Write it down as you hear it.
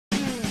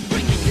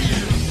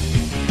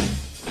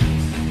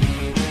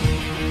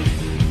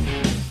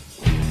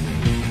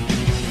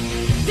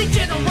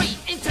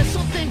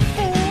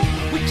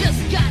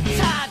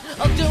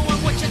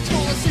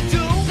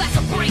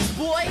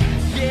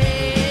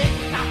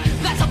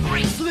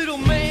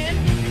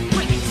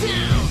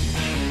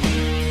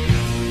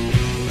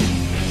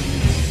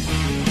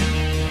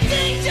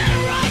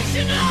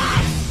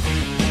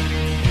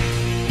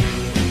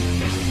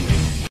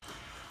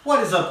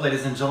is up,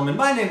 ladies and gentlemen?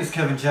 My name is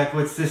Kevin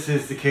Jackwitz. This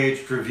is the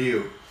Kaged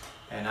Review,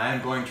 and I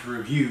am going to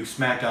review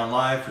SmackDown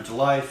Live for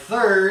July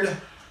 3rd,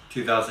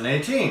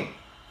 2018.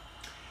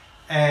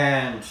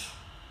 And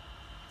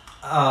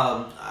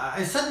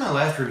I said in my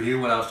last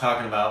review when I was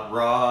talking about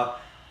Raw,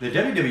 the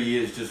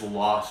WWE has just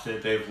lost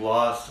it. They've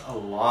lost a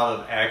lot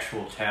of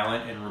actual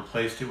talent and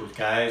replaced it with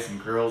guys and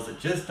girls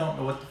that just don't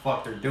know what the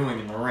fuck they're doing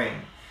in the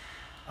ring.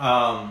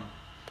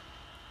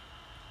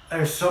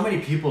 There's so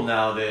many people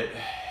now that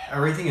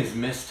everything is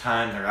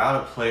mistimed. They're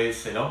out of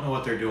place. They don't know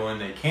what they're doing.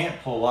 They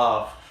can't pull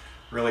off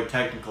really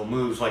technical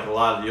moves like a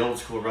lot of the old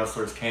school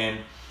wrestlers can.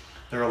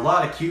 There are a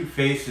lot of cute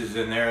faces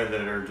in there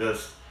that are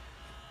just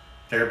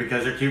there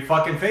because they're cute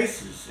fucking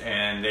faces,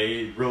 and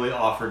they really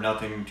offer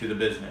nothing to the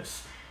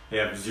business. They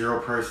have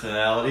zero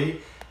personality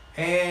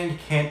and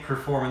can't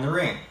perform in the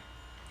ring.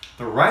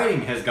 The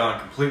writing has gone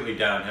completely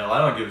downhill. I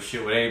don't give a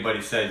shit what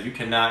anybody says. You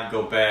cannot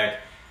go back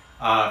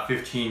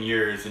 15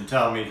 years and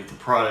tell me that the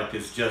product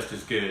is just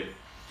as good.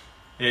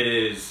 It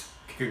is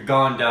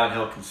gone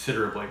downhill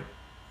considerably.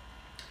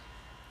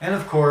 And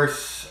of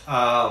course,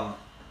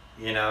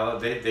 you know,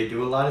 they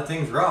do a lot of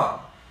things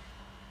wrong.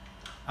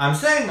 I'm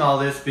saying all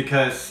this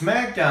because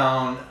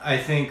SmackDown, I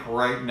think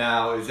right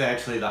now, is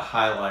actually the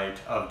highlight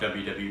of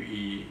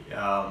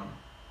WWE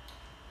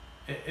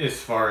as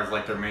far as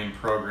like their main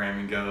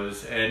programming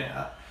goes. And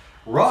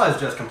Raw has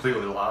just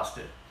completely lost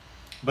it.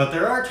 But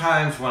there are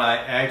times when I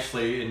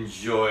actually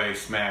enjoy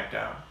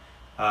SmackDown.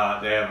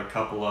 They have a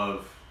couple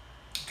of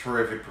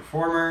terrific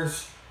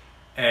performers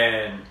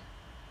and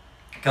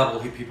a couple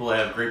of people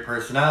that have great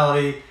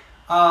personality.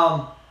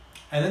 And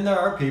then there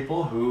are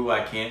people who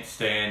I can't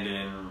stand,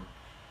 and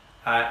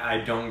I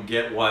don't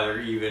get why they're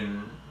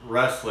even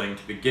wrestling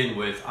to begin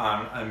with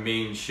on a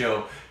main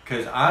show.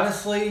 Because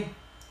honestly,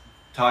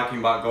 talking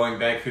about going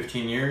back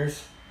 15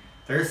 years,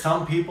 there's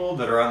some people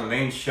that are on the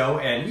main show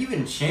and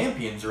even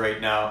champions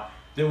right now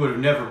that would have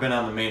never been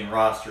on the main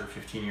roster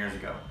 15 years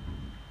ago.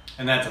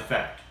 And that's a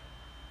fact.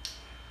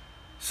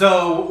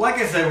 So, like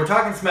I said, we're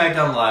talking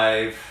SmackDown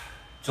Live,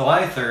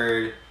 July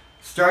 3rd.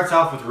 Starts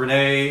off with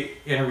Renee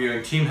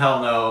interviewing Team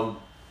Hell No.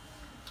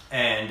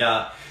 And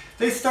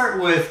they start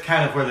with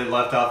kind of where they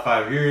left off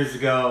 5 years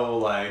ago,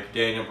 like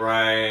Daniel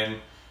Bryan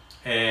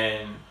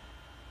and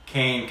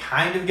Kane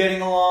kind of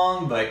getting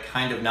along, but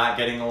kind of not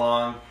getting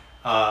along.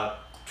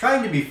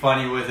 Trying to be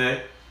funny with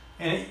it.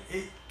 And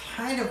it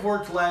kind of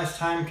worked last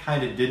time,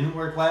 kind of didn't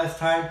work last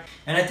time.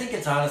 And I think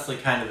it's honestly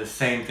kind of the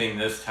same thing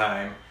this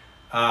time.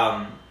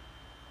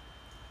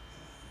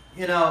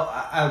 You know,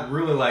 I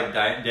really like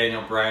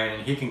Daniel Bryan,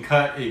 and he can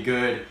cut a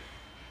good,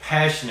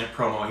 passionate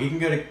promo. He can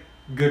get a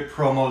good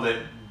promo that,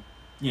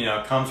 you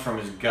know, comes from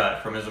his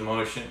gut, from his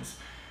emotions.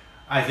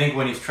 I think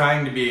when he's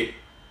trying to be a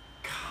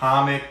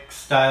comic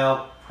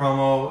style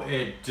promo,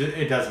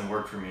 it doesn't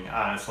work for me,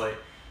 honestly.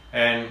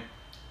 And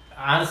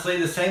honestly,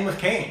 the same with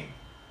Kane.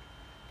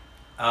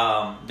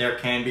 There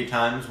can be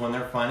times when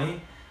they're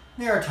funny.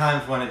 There are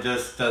times when it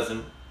just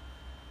doesn't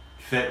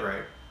fit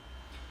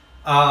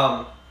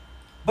right.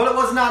 But it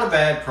was not a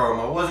bad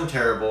promo. It wasn't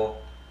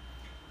terrible.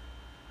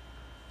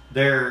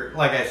 They're,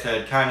 like I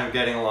said, kind of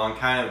getting along,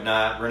 kind of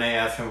not. Renee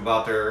asked him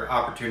about their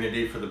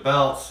opportunity for the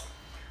belts.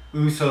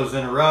 Usos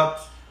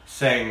interrupt,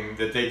 saying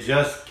that they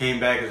just came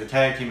back as a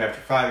tag team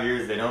after 5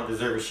 years. They don't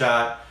deserve a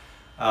shot.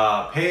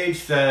 Paige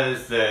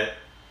says that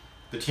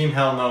the Team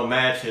Hell No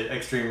match at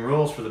Extreme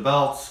Rules for the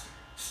belts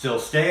still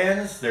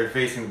stands. They're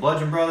facing the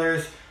Bludgeon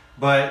Brothers.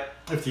 But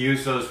if the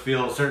Usos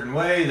feel a certain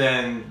way,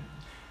 then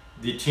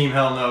the Team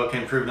Hell No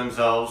can prove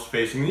themselves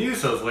facing the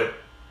Usos later.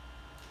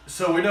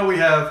 So we know we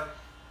have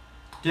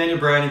Daniel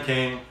Bryan and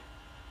Kane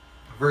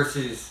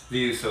versus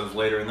the Usos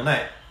later in the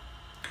night,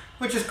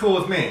 which is cool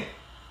with me.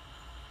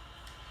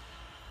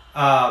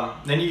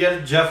 Then you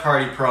get a Jeff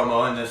Hardy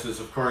promo, and this is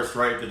of course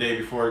right the day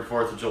before the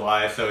 4th of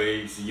July, so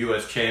he's the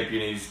US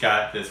champion. He's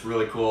got this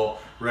really cool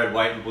red,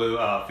 white, and blue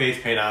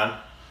face paint on.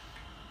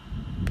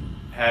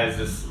 Has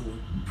this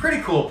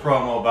pretty cool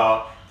promo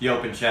about the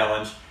Open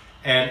Challenge,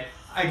 and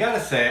I gotta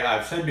say,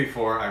 I've said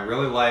before, I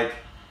really like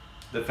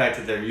the fact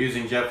that they're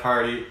using Jeff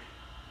Hardy.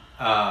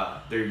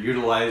 They're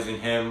utilizing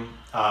him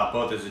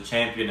both as a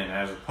champion and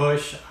as a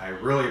push. I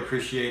really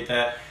appreciate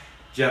that.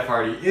 Jeff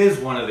Hardy is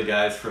one of the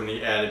guys from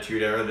the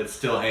Attitude Era that's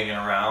still hanging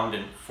around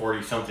and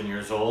 40-something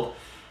years old.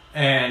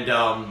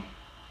 And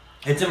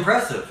it's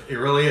impressive. It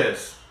really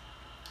is.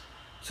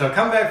 So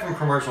come back from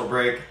commercial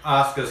break.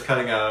 Asuka's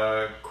cutting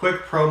a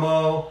quick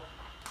promo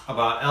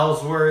about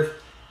Ellsworth.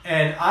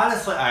 And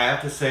honestly, I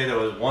have to say there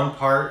was one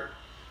part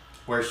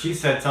where she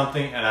said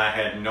something and I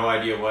had no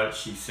idea what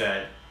she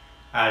said.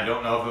 I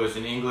don't know if it was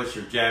in English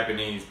or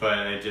Japanese,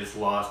 but it just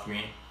lost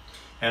me.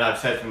 And I've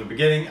said from the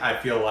beginning, I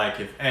feel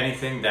like if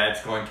anything,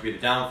 that's going to be the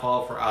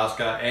downfall for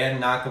Asuka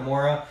and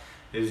Nakamura,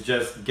 is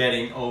just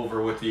getting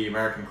over with the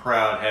American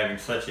crowd having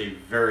such a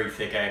very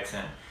thick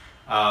accent.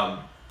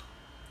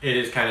 It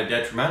is kind of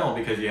detrimental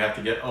because you have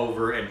to get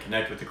over and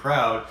connect with the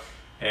crowd.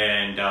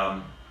 And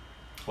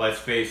let's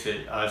face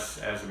it, us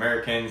as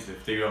Americans,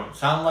 if they don't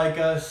sound like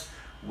us,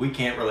 we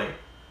can't relate.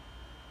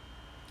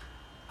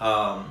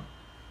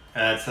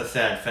 That's a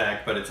sad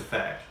fact, but it's a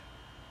fact.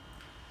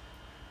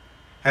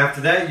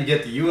 After that, you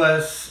get the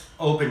U.S.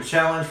 Open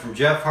Challenge from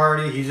Jeff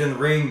Hardy. He's in the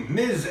ring.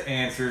 Miz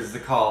answers the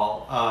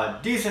call.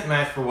 Decent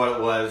match for what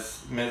it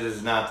was. Miz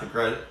is not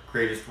the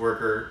greatest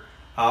worker,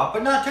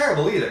 but not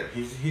terrible either.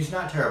 He's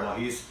not terrible.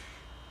 He's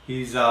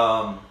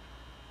I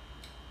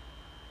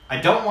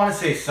don't want to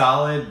say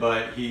solid,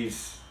 but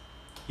he's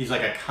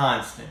like a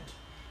constant.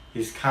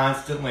 He's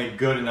constantly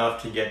good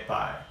enough to get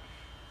by.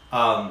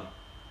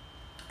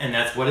 And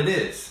that's what it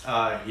is.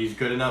 He's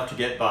good enough to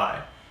get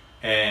by,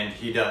 and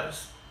he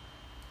does.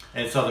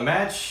 And so the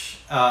match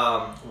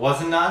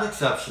was not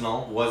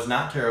exceptional, was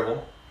not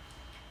terrible.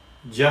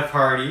 Jeff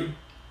Hardy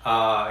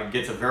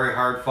gets a very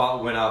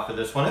hard-fought win off of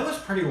this one. It was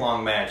a pretty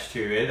long match,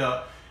 too.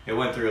 It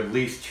went through at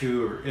least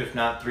 2, if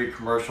not 3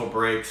 commercial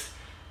breaks.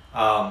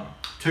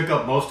 Took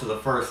up most of the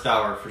first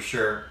hour for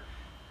sure.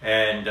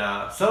 And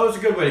so it was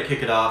a good way to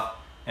kick it off.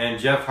 And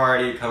Jeff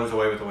Hardy comes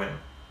away with a win.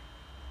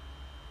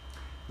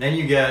 Then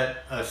you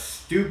get a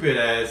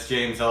stupid-ass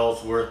James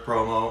Ellsworth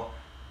promo.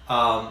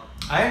 I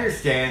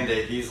understand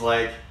that he's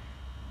like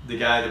the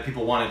guy that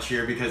people want to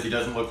cheer because he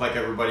doesn't look like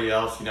everybody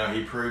else. You know,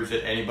 he proves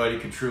that anybody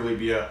could truly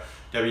be a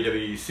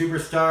WWE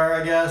superstar,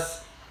 I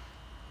guess.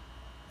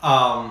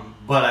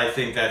 But I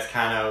think that's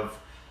kind of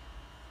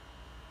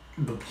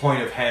the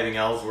point of having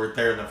Ellsworth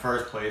there in the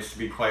first place, to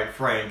be quite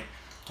frank,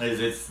 is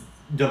it's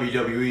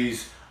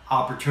WWE's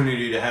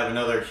opportunity to have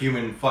another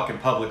human fucking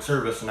public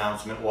service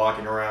announcement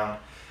walking around.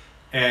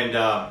 And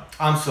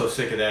I'm so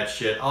sick of that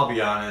shit, I'll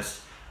be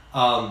honest.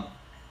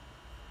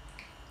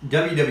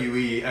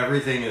 WWE,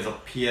 everything is a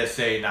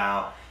PSA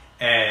now,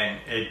 and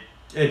it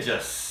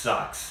just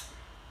sucks.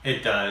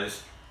 It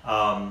does.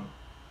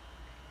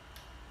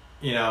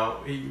 You know,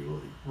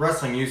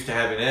 wrestling used to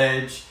have an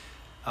edge.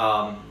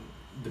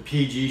 The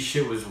PG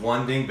shit was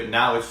one thing, but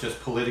now it's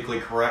just politically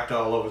correct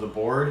all over the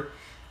board,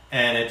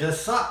 and it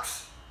just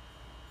sucks.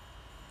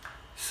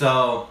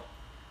 So,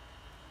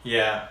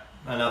 yeah,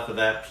 enough of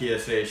that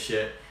PSA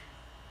shit.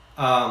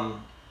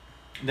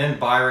 Then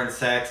Byron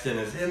Saxton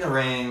is in the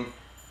ring,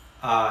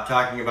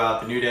 talking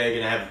about the New Day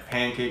going to have a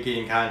pancake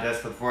eating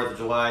contest for the 4th of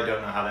July.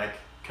 Don't know how that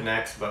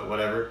connects, but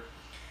whatever.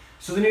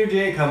 So the New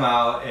Day come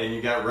out, and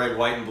you got red,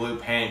 white, and blue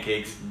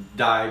pancakes,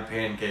 dyed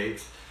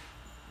pancakes.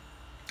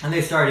 And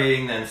they start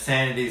eating, then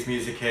Sanity's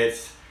music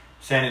hits.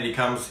 Sanity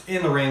comes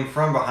in the ring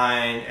from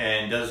behind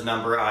and does a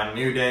number on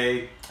New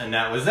Day, and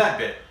that was that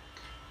bit.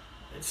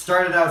 It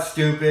started out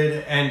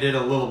stupid, ended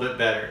a little bit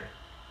better.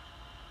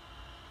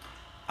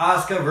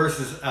 Asuka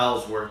versus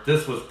Ellsworth.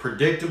 This was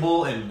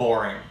predictable and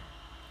boring.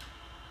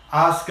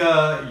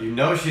 Asuka, you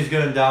know she's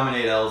going to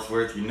dominate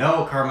Ellsworth. You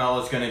know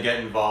Carmella's going to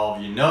get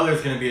involved. You know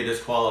there's going to be a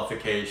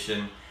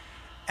disqualification.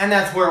 And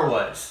that's where it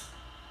was.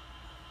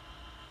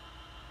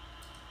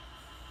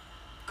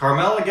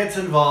 Carmella gets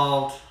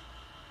involved.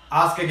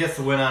 Asuka gets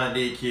the win on a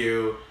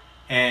DQ.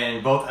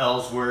 And both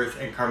Ellsworth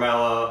and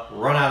Carmella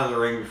run out of the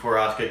ring before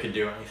Asuka could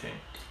do anything.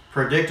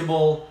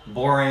 Predictable,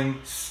 boring,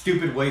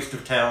 stupid waste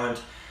of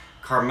talent.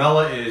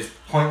 Carmella is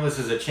pointless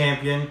as a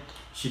champion.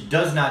 She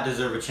does not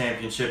deserve a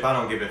championship. I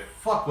don't give a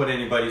fuck what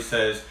anybody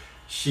says.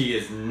 She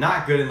is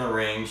not good in the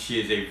ring. She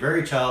is a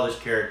very childish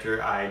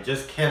character. I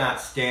just cannot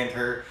stand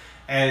her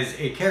as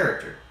a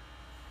character.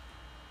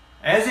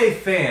 As a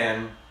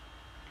fan,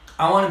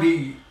 I want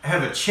to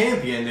have a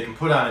champion that can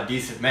put on a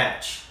decent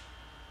match.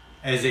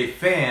 As a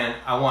fan,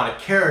 I want a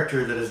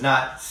character that is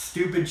not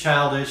stupid,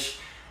 childish,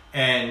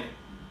 and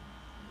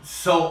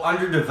so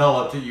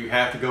underdeveloped that you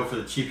have to go for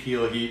the cheap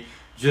heel heat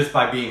just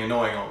by being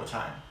annoying all the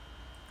time.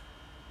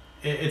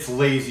 It's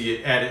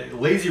lazy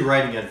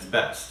writing at its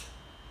best.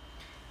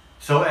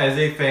 So as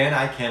a fan,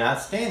 I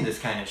cannot stand this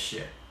kind of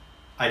shit.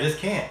 I just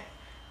can't.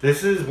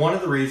 This is one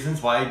of the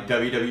reasons why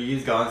WWE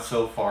has gone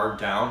so far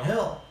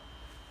downhill.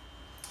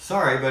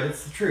 Sorry, but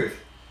it's the truth.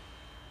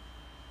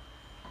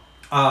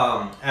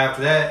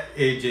 After that,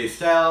 AJ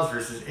Styles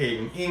versus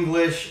Aiden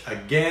English.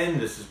 Again,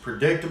 this is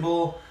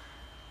predictable.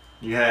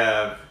 You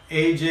have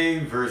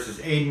AJ versus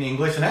Aiden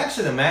English. And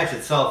actually the match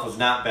itself was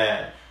not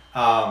bad.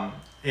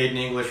 Aiden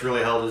English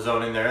really held his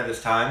own in there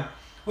this time,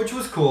 which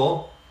was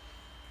cool.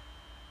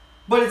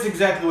 But it's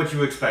exactly what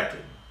you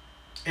expected.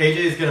 AJ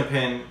is going to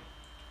pin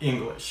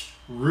English.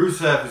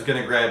 Rusev is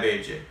going to grab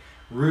AJ.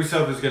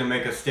 Rusev is going to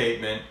make a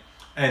statement.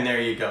 And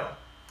there you go.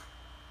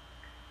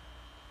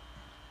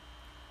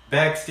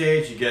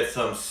 Backstage, you get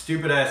some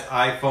stupid-ass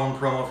iPhone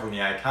promo from the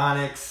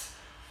Iconics.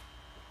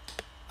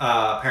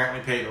 Apparently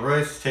Peyton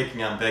Royce is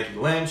taking on Becky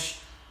Lynch.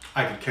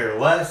 I could care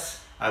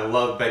less. I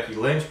love Becky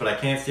Lynch, but I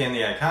can't stand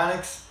the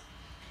Iconics.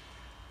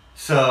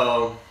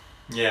 So,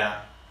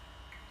 yeah.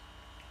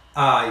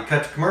 You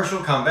cut to commercial,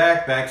 come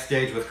back,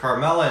 backstage with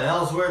Carmella and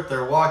Ellsworth.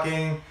 They're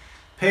walking.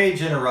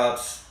 Paige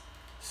interrupts,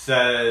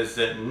 says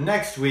that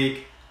next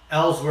week,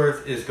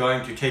 Ellsworth is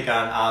going to take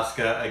on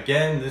Asuka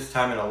again, this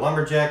time in a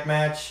lumberjack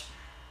match.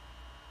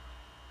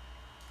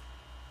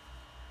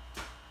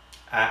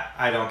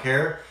 I don't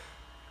care.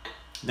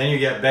 Then you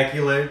get Becky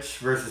Lynch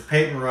versus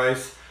Peyton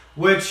Royce,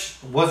 which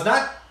was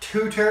not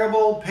too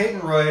terrible.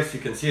 Peyton Royce, you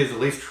can see, is at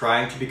least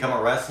trying to become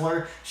a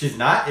wrestler. She's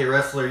not a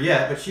wrestler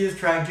yet, but she is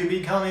trying to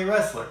become a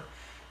wrestler.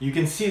 You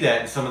can see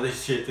that in some of the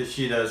shit that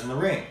she does in the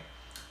ring.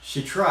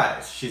 She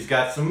tries. She's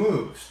got some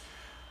moves.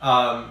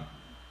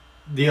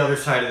 The other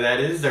side of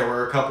that is there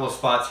were a couple of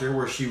spots here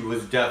where she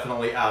was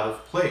definitely out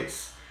of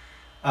place.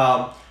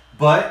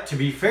 But to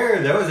be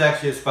fair, there was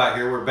actually a spot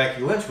here where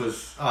Becky Lynch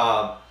was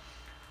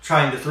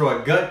trying to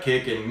throw a gut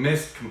kick and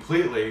missed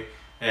completely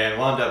and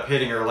wound up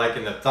hitting her like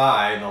in the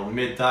thigh, in the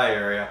mid-thigh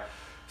area.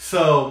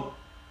 So,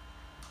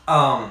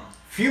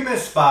 few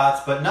missed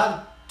spots, but not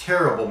a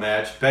terrible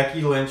match.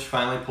 Becky Lynch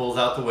finally pulls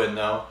out the win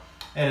though,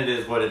 and it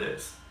is what it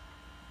is.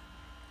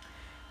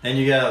 Then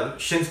you got a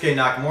Shinsuke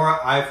Nakamura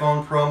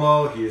iPhone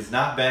promo. He is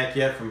not back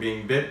yet from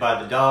being bit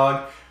by the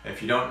dog.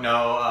 If you don't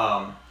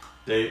know,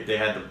 they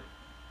had the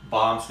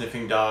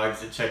bomb-sniffing dogs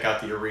that check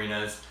out the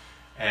arenas.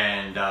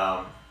 And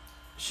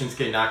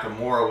Shinsuke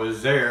Nakamura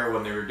was there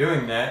when they were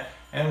doing that.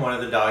 And one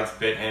of the dogs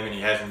bit him and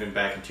he hasn't been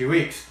back in 2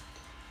 weeks.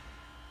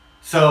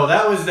 So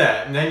that was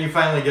that. And then you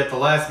finally get the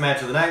last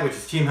match of the night, which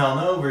is Team Hell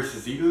No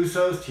versus the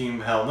Usos. Team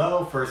Hell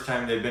No, first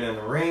time they've been in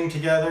the ring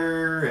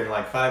together in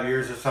like 5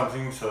 years or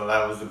something. So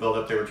that was the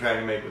build-up they were trying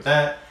to make with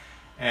that.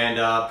 And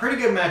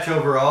pretty good match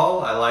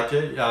overall. I liked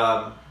it.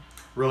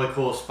 Really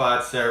cool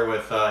spots there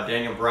with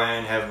Daniel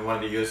Bryan having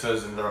one of the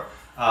Usos in the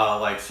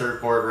like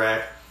surfboard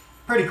rack.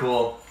 Pretty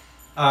cool.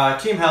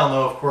 Team Hell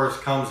No, of course,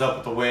 comes up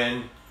with the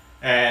win.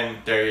 And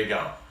there you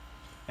go.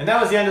 And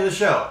that was the end of the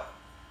show.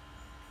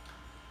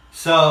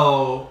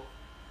 So,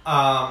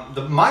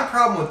 my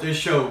problem with this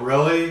show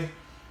really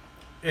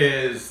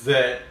is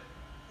that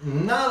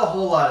not a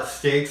whole lot of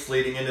stakes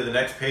leading into the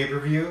next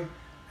pay-per-view,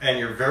 and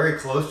you're very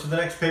close to the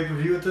next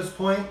pay-per-view at this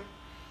point.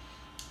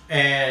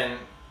 And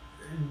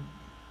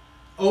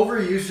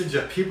overusage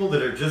of people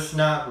that are just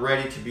not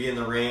ready to be in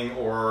the ring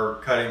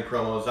or cutting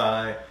promos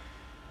on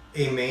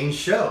a main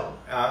show.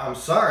 I'm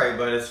sorry,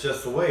 but it's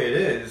just the way it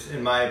is,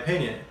 in my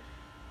opinion.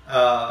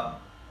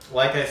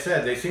 Like I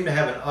said, they seem to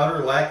have an utter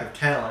lack of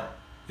talent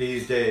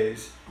these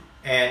days,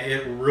 and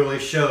it really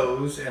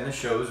shows, and the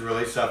shows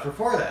really suffer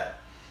for that.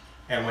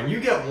 And when you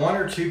get one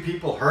or two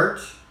people hurt,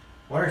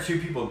 one or two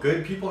people,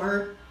 good people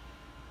hurt,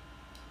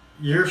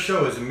 your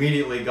show has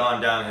immediately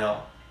gone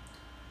downhill.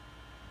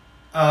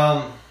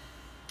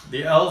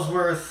 The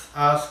Ellsworth,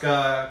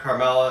 Asuka,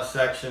 Carmella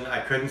section, I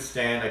couldn't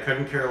stand. I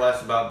couldn't care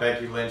less about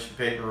Becky Lynch and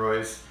Peyton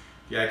Royce.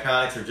 The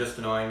Iconics are just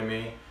annoying to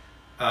me.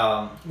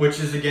 Which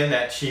is, again,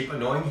 that cheap,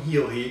 annoying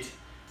heel heat.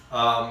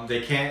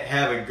 They can't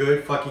have a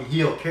good fucking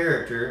heel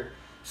character,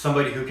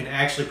 somebody who can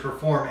actually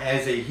perform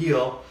as a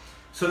heel,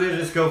 so they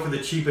just go for the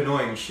cheap,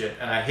 annoying shit,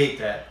 and I hate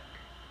that.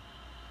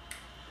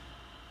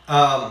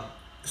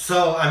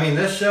 So, I mean,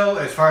 this show,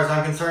 as far as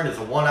I'm concerned, is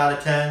a 1 out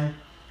of 10.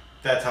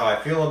 That's how I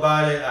feel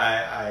about it.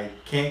 I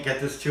can't get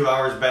this 2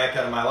 hours back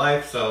out of my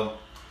life, so,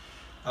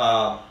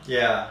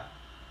 yeah.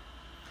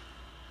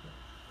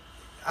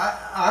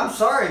 I'm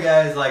sorry,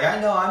 guys. Like, I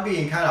know I'm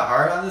being kind of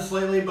hard on this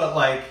lately, but,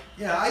 like,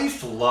 you know, I used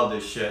to love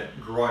this shit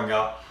growing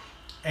up,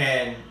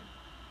 and,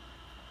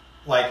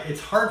 like,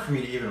 it's hard for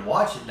me to even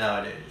watch it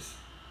nowadays.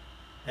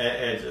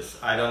 It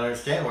just, I don't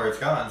understand where it's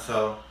gone,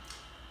 so,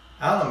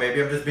 I don't know,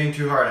 maybe I'm just being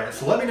too hard on it.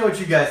 So let me know what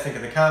you guys think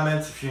in the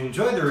comments. If you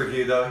enjoyed the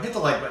review, though, hit the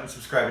like button,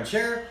 subscribe, and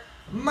share.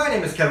 My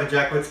name is Kevin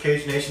Jackwitz,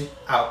 Kaged Nation,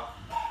 out.